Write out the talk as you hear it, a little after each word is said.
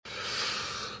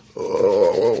Need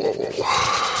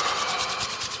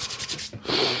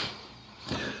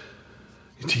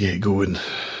to get going.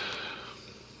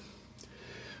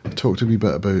 I talked a wee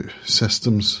bit about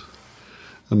systems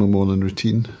in my morning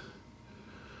routine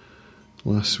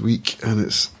last week, and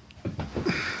it's,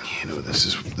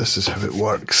 this is how it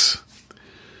works.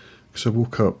 Because I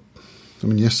woke up,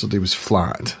 yesterday was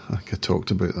flat. I think I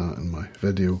talked about that in my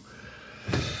video.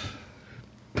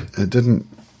 It didn't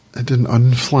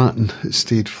unflatten, it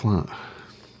stayed flat.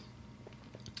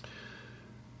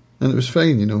 And it was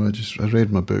fine, I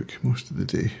read my book most of the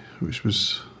day, which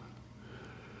was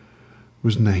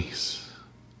nice.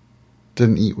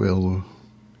 Didn't eat well though.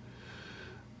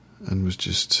 And was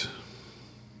just,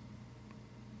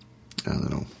 I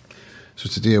don't know. So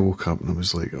today I woke up and I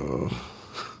was like, so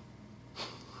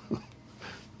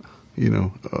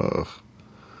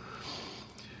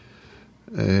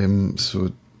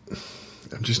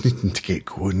I'm just needing to get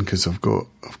going because I've got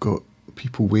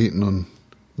people waiting on,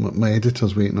 my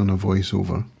editor's waiting on a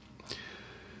voiceover.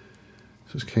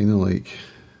 So it's kind of like,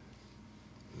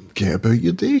 get about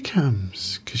your day,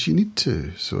 Cams, because you need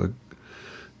to. So I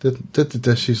did the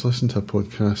dishes, listened to a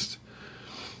podcast,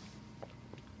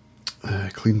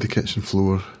 cleaned the kitchen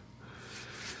floor,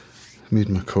 made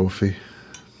my coffee.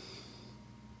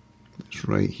 It's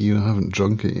right here. I haven't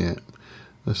drunk it yet.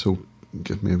 This will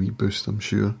give me a wee boost, I'm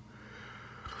sure.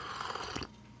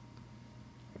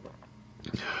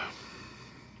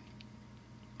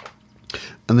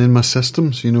 And then my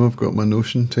systems, I've got my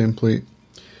Notion template.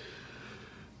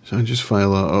 So I just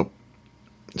file that up,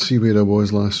 see where I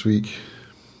was last week,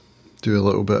 do a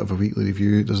little bit of a weekly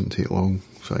review. It doesn't take long,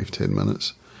 5-10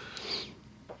 minutes.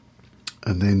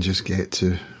 And then just get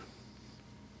to,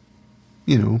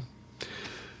 doing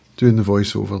the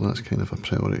voiceover. That's kind of a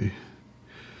priority.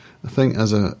 I think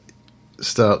as I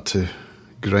start to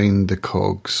grind the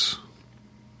cogs,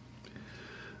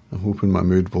 I'm hoping my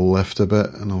mood will lift a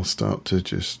bit and I'll start to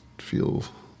just feel,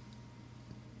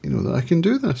 that I can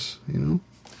do this,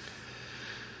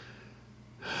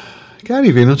 Gary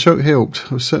Vaynerchuk helped.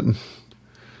 I was sitting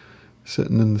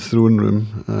in the throne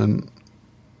room and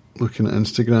looking at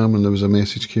Instagram, and there was a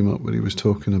message came up where he was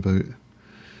talking about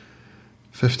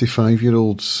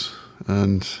 55-year-olds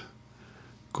and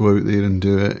go out there and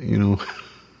do it,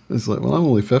 It's like, well, I'm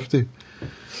only 50.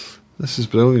 This is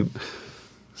brilliant.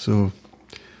 So,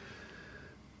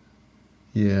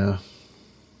 yeah.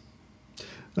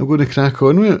 I'm going to crack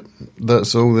on with it.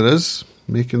 That's all there is.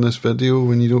 Making this video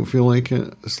when you don't feel like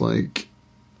it. It's like,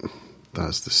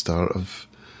 that's the start of...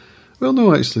 Well,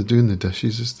 no, actually doing the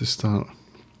dishes is the start.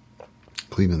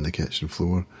 Cleaning the kitchen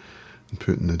floor and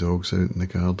putting the dogs out in the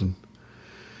garden.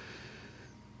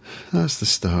 That's the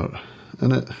start.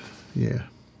 And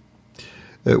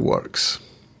it works.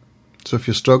 So if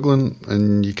you're struggling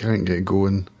and you can't get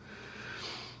going,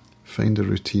 find a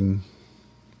routine.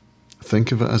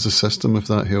 Think of it as a system if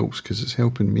that helps, because it's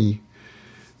helping me.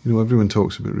 Everyone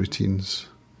talks about routines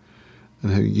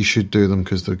and how you should do them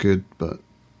because they're good, but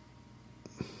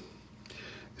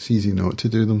it's easy not to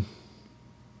do them.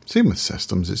 Same with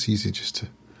systems, it's easy just to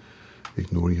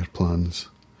ignore your plans.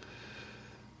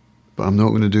 But I'm not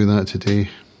going to do that today.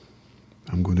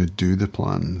 I'm going to do the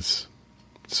plans.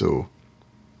 So,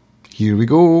 here we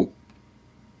go.